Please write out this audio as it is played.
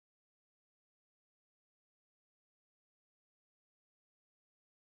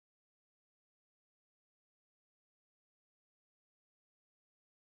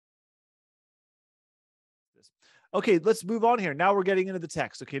this. Okay, let's move on here. Now we're getting into the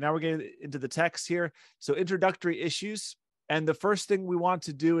text. Okay, now we're getting into the text here. So introductory issues. And the first thing we want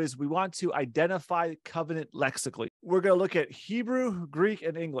to do is we want to identify covenant lexically. We're going to look at Hebrew, Greek,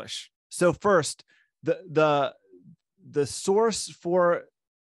 and English. So first, the source for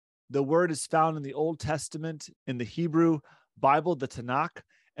the word is found in the Old Testament, in the Hebrew Bible, the Tanakh,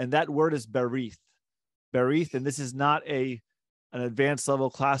 and that word is berith. Berith, and this is not an advanced level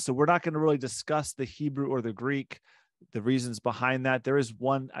class, so we're not going to really discuss the Hebrew or the Greek, the reasons behind that. There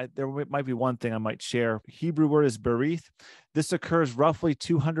might be one thing I might share. Hebrew word is berith. This occurs roughly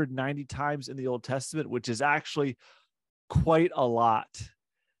 290 times in the Old Testament, which is actually quite a lot.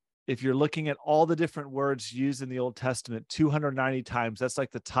 If you're looking at all the different words used in the Old Testament, 290 times, that's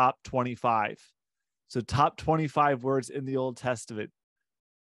like the top 25. So top 25 words in the Old Testament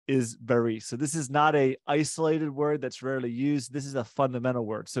is berith. So this is not a isolated word that's rarely used. This is a fundamental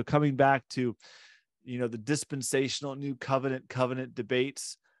word. So coming back to the dispensational new covenant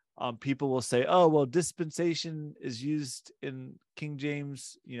debates, people will say, oh, well, dispensation is used in King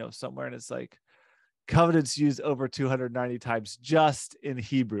James, somewhere. And it's like covenant's used over 290 times just in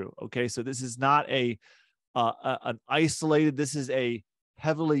Hebrew. Okay. So this is not an isolated, this is a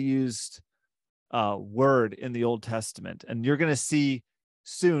heavily used word in the Old Testament. And you're going to see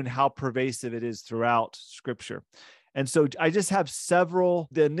soon how pervasive it is throughout Scripture. And so I just have several.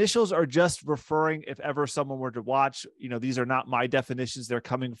 The initials are just referring, if ever someone were to watch, these are not my definitions. They're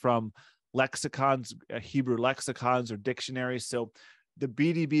coming from lexicons, Hebrew lexicons or dictionaries. So the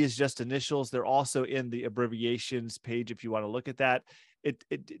BDB is just initials. They're also in the abbreviations page if you want to look at that.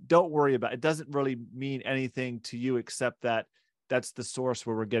 Don't worry about it. It doesn't really mean anything to you except that that's the source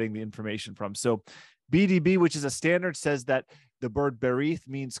where we're getting the information from. So BDB, which is a standard, says that the word berith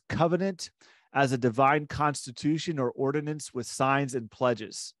means covenant as a divine constitution or ordinance with signs and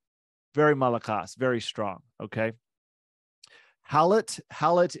pledges. Very malakas, very strong, okay?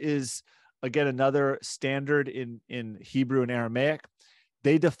 Halit is, again, another standard in Hebrew and Aramaic.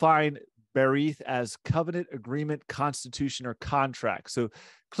 They define berith as covenant, agreement, constitution, or contract. So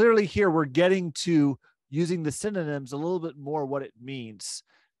clearly here we're getting to using the synonyms a little bit more what it means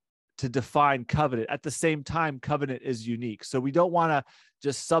to define covenant. At the same time, covenant is unique. So we don't want to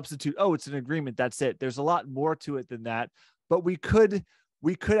just substitute, oh, it's an agreement, that's it. There's a lot more to it than that. But we could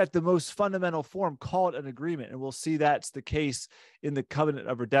at the most fundamental form call it an agreement. And we'll see that's the case in the covenant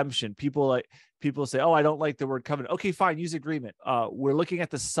of redemption. People say, oh, I don't like the word covenant. Okay, fine, use agreement. We're looking at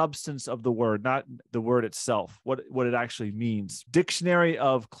the substance of the word, not the word itself, what it actually means. Dictionary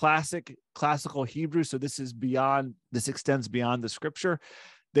of classical Hebrew. So this extends beyond the scripture.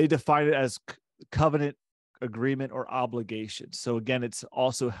 They define it as covenant, agreement, or obligation. So again, it's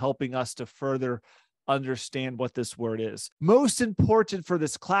also helping us to further understand what this word is. Most important for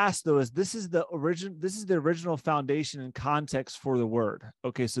this class, though, is this is the original foundation and context for the word.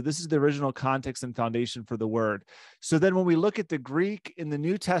 Okay, so this is the original context and foundation for the word. So then when we look at the Greek in the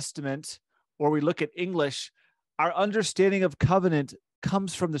New Testament, or we look at English, our understanding of covenant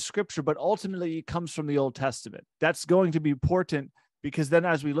comes from the scripture, but ultimately it comes from the Old Testament. That's going to be important because then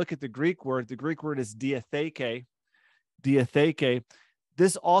as we look at the Greek word is diatheke. Diatheke.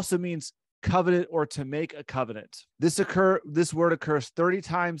 This also means covenant or to make a covenant. This word occurs 30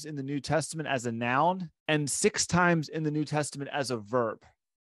 times in the New Testament as a noun and 6 times in the New Testament as a verb.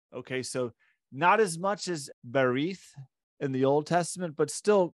 Okay, so not as much as berith in the Old Testament, but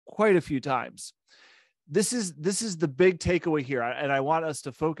still quite a few times. This is the big takeaway here, and I want us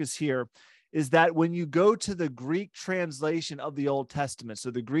to focus here, is that when you go to the Greek translation of the Old Testament,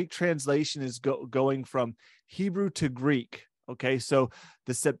 so the Greek translation is going from Hebrew to Greek. Okay, so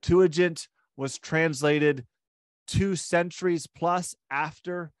the Septuagint was translated 2 centuries plus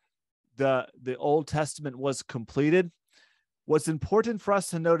after the Old Testament was completed. What's important for us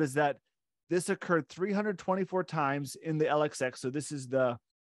to note is that this occurred 324 times in the LXX. So this is the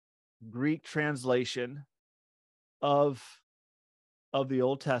Greek translation of the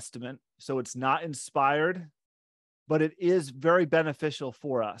Old Testament. So it's not inspired, but it is very beneficial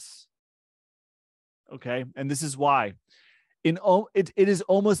for us. Okay, and this is why. It is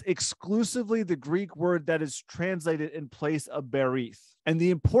almost exclusively the Greek word that is translated in place of berith. And the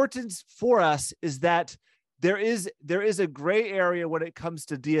importance for us is that there is a gray area when it comes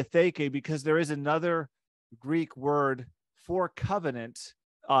to diatheke, because there is another Greek word for covenant,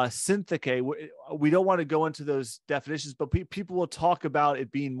 syntheke. We don't want to go into those definitions, but people will talk about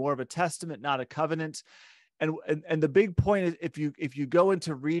it being more of a testament, not a covenant. And the big point is if you go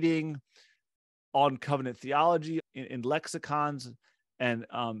into reading on covenant theology in lexicons and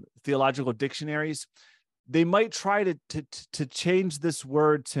theological dictionaries, they might try to change this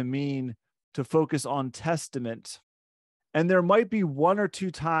word to mean to focus on testament. And there might be one or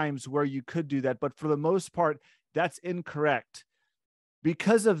two times where you could do that, but for the most part, that's incorrect.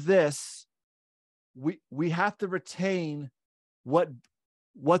 Because of this, we have to retain what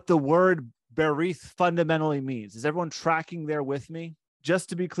the word berith fundamentally means. Is everyone tracking there with me? Just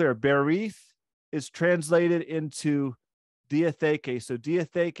to be clear, berith is translated into diatheke. So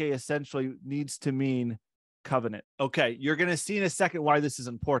diatheke essentially needs to mean covenant. Okay, you're going to see in a second why this is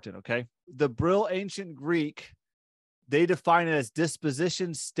important, okay? The Brill Ancient Greek, they define it as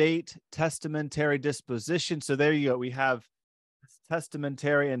disposition, state, testamentary disposition. So there you go. We have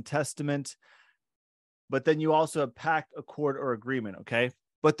testamentary and testament, but then you also have pact, accord, or agreement, okay?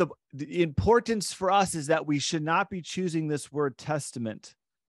 But the importance for us is that we should not be choosing this word testament,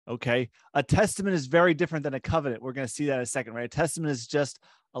 okay? A testament is very different than a covenant. We're going to see that in a second, right? A testament is just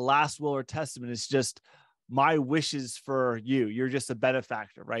a last will, or testament is just my wishes for you. You're just a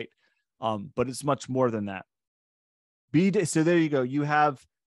benefactor, right? But it's much more than that. So there you go. You have,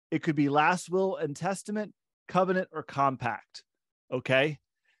 it could be last will and testament, covenant, or compact, okay?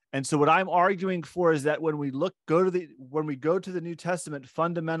 And so what I'm arguing for is that when we go to the New Testament,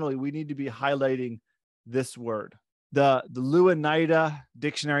 fundamentally, we need to be highlighting this word. The Louis-Nida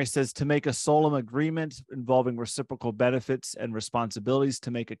dictionary says to make a solemn agreement involving reciprocal benefits and responsibilities,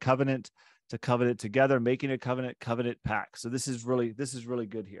 to make a covenant, to covenant together, making a covenant, covenant pact. So this is really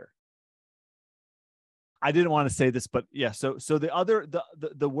good here. I didn't want to say this, but yeah. So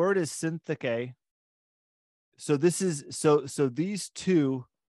the word is syntheke. So these two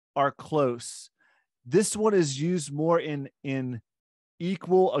are close. This one is used more in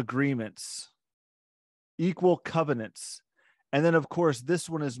equal agreements, equal covenants. And then of course, this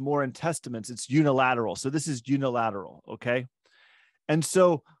one is more in testaments. It's unilateral. So this is unilateral. Okay. And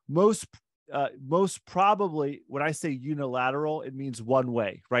so most probably when I say unilateral, it means one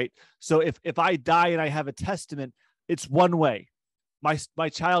way, right? So if I die and I have a testament, it's one way. My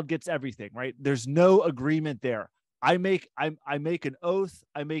child gets everything, right? There's no agreement there. I make an oath,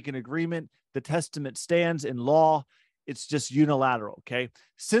 I make an agreement, the testament stands in law. It's just unilateral, okay?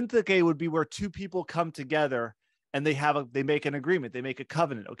 Syntheke would be where two people come together and they make an agreement, they make a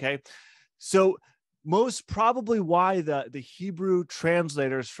covenant, okay? So most probably why the Hebrew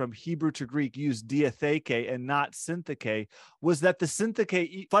translators from Hebrew to Greek used diatheke and not syntheke was that the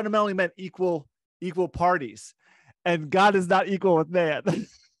syntheke fundamentally meant equal parties, and God is not equal with man.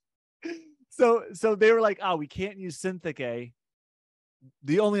 So they were like, oh, we can't use syntheke.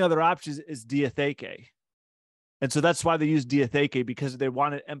 The only other option is diatheke. And so that's why they use diatheke, because they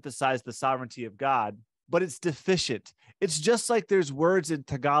want to emphasize the sovereignty of God, but it's deficient. It's just like there's words in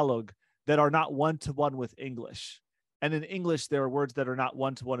Tagalog that are not one-to-one with English. And in English, there are words that are not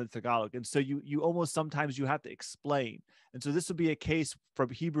one-to-one in Tagalog. And so you almost sometimes you have to explain. And so this would be a case from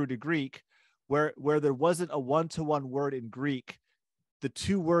Hebrew to Greek where there wasn't a one-to-one word in Greek. The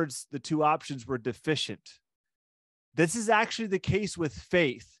two options were deficient. This is actually the case with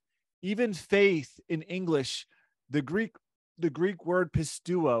faith. Even faith in English, the Greek word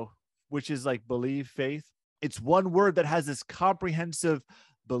pisteuo, which is like believe, faith, it's one word that has this comprehensive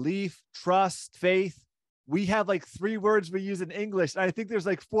belief, trust, faith. We have like 3 words we use in English. And I think there's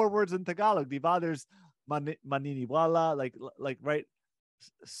like 4 words in Tagalog. Diba? There's maniniwala, like right,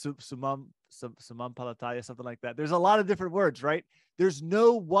 sumampalataya, something like that. There's a lot of different words, right? There's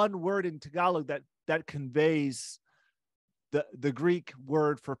no one word in Tagalog that conveys the Greek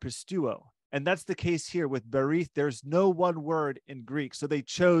word for pisteuo. And that's the case here with berith. There's no one word in Greek. So they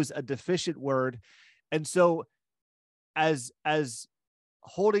chose a deficient word. And so as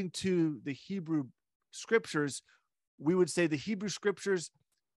holding to the Hebrew scriptures, we would say the Hebrew scriptures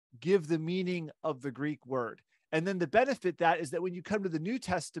give the meaning of the Greek word. And then the benefit that is that when you come to the New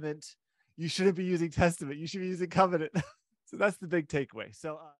Testament, you shouldn't be using testament. You should be using covenant. So that's the big takeaway.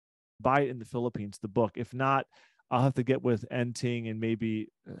 So buy it in the Philippines, the book. If not, I'll have to get with Enting and maybe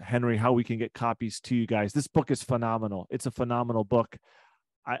Henry, how we can get copies to you guys. This book is phenomenal. It's a phenomenal book.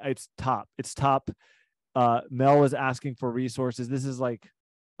 It's top. It's top. Mel was asking for resources. This is like,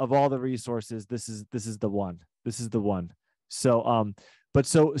 of all the resources, this is the one. This is the one. So but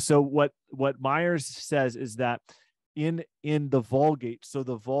so what Myers says is that in the Vulgate, so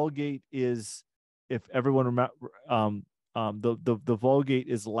the Vulgate is, if everyone remember, the Vulgate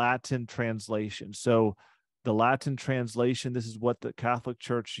is Latin translation. So the Latin translation, this is what the Catholic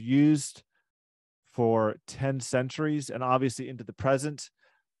Church used for 10 centuries and obviously into the present,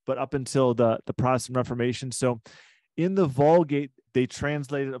 but up until the Protestant Reformation. So in the Vulgate, they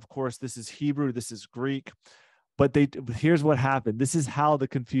translated, of course, this is Hebrew, this is Greek, but here's what happened. This is how the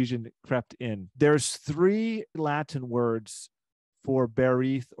confusion crept in. There's 3 Latin words for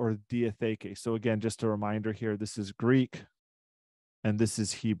berith or diatheke. So again, just a reminder here, this is Greek and this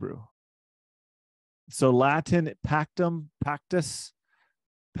is Hebrew. So Latin, pactum, pactus,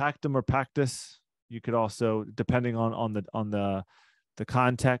 pactum or pactus. You could also, depending on the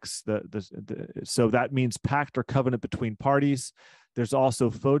context, so that means pact or covenant between parties. There's also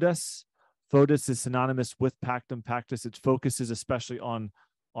foedus. Foedus is synonymous with pactum, pactus. It focuses especially on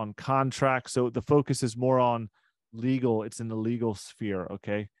contracts. So the focus is more on legal. It's in the legal sphere,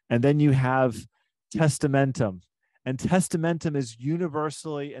 okay? And then you have testamentum. And testamentum is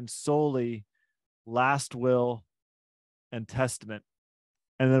universally and solely last will and testament.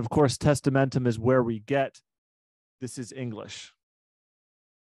 And then, of course, testamentum is where we get, this is English.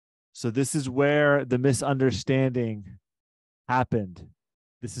 So this is where the misunderstanding happened.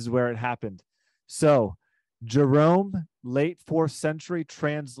 This is where it happened. So Jerome, late 4th century,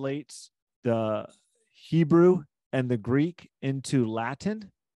 translates the Hebrew and the Greek into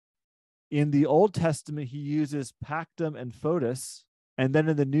Latin. In the Old Testament, he uses pactum and foedus. And then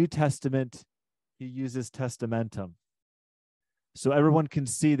in the New Testament, he uses testamentum. So everyone can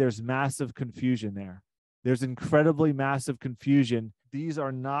see there's massive confusion there. There's incredibly massive confusion. These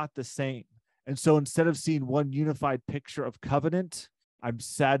are not the same. And so instead of seeing one unified picture of covenant, I'm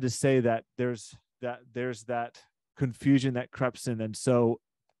sad to say that there's that confusion that creeps in. And so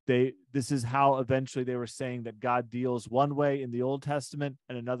this is how eventually they were saying that God deals one way in the Old Testament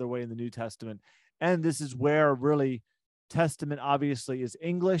and another way in the New Testament. And this is where really Testament obviously is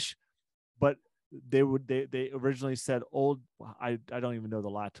English, but they originally said old. I don't even know the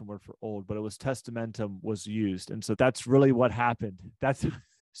Latin word for old, but it was testamentum was used. And so that's really what happened.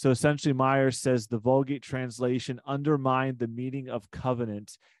 So essentially Myers says the Vulgate translation undermined the meaning of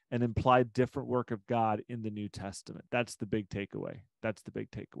covenant and implied different work of God in the New Testament. That's the big takeaway. That's the big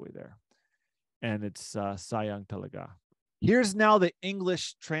takeaway there. And it's Sayang Talaga. Here's now the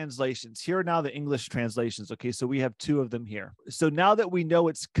English translations. Here are now the English translations. Okay, so we have 2 of them here. So now that we know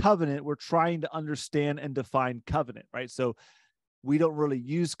it's covenant, we're trying to understand and define covenant, right? So we don't really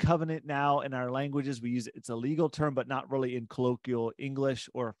use covenant now in our languages. We use it. It's a legal term, but not really in colloquial English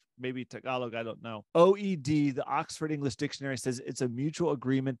or maybe Tagalog. I don't know. OED, the Oxford English Dictionary, says it's a mutual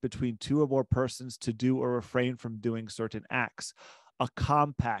agreement between 2 or more persons to do or refrain from doing certain acts. A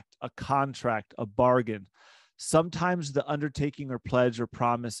compact, a contract, a bargain. Sometimes the undertaking or pledge or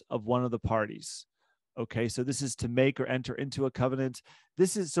promise of one of the parties. Okay, so this is to make or enter into a covenant.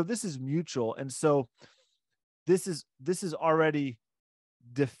 This is mutual. And so this is already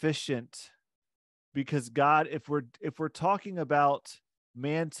deficient, because God, if we're talking about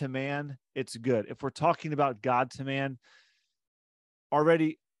man to man, it's good. If we're talking about God to man,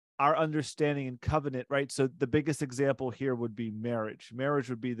 already our understanding in covenant, right? So the biggest example here would be marriage. Marriage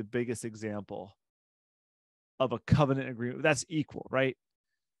would be the biggest example of a covenant agreement. That's equal, right?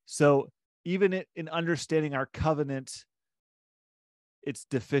 So even in understanding our covenant, it's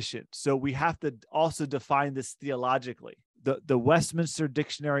deficient. So we have to also define this theologically. The Westminster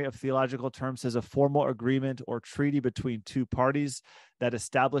Dictionary of Theological Terms says a formal agreement or treaty between 2 parties that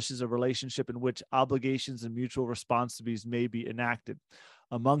establishes a relationship in which obligations and mutual responsibilities may be enacted.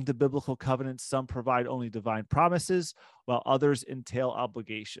 Among the biblical covenants, some provide only divine promises, while others entail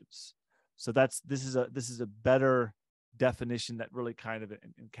obligations. So this is a better definition that really kind of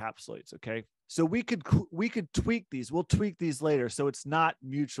encapsulates. Okay, so we could tweak these. We'll tweak these later. So it's not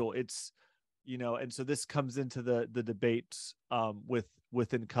mutual. It's, and so this comes into the debates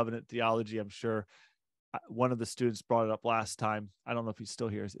within covenant theology. I'm sure one of the students brought it up last time. I don't know if he's still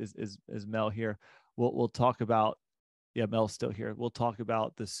here. Is Mel here? We'll talk about. Yeah, Mel's still here. We'll talk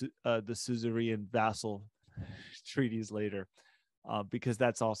about the suzerain vassal treaties later. Because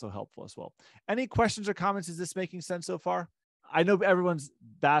that's also helpful as well. Any questions or comments? Is this making sense so far? I know everyone's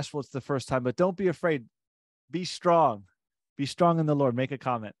bashful. It's the first time, but don't be afraid. Be strong. Be strong in the Lord. Make a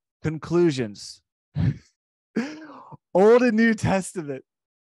comment. Conclusions. Old and New Testament.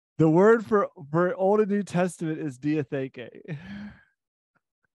 The word for Old and New Testament is diatheke.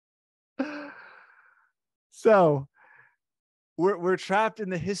 So we're trapped in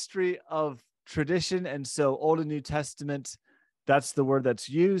the history of tradition, and so Old and New Testament, that's the word that's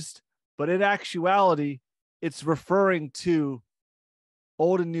used. But in actuality, it's referring to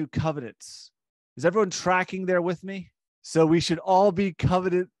Old and New covenants. Is everyone tracking there with me? So we should all be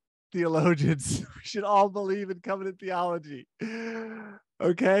covenant theologians. We should all believe in covenant theology.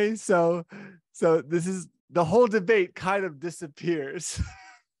 Okay, so this is the whole debate kind of disappears.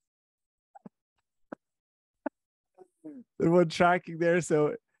 Everyone tracking there.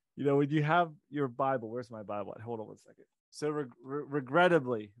 So, when you have your Bible, where's my Bible? Hold on one second. So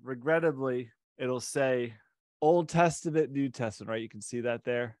regrettably, it'll say Old Testament, New Testament, right? You can see that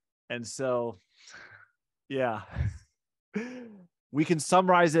there. And so, yeah, we can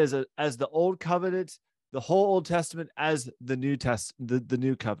summarize it as the Old Covenant, the whole Old Testament as the New the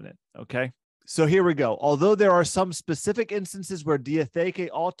New Covenant. Okay. So here we go. Although there are some specific instances where diatheke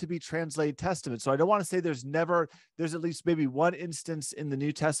ought to be translated testament. So I don't want to say there's at least maybe one instance in the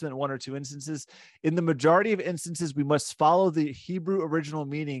New Testament, one or two instances. In the majority of instances, we must follow the Hebrew original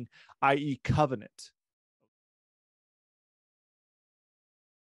meaning, i.e. covenant.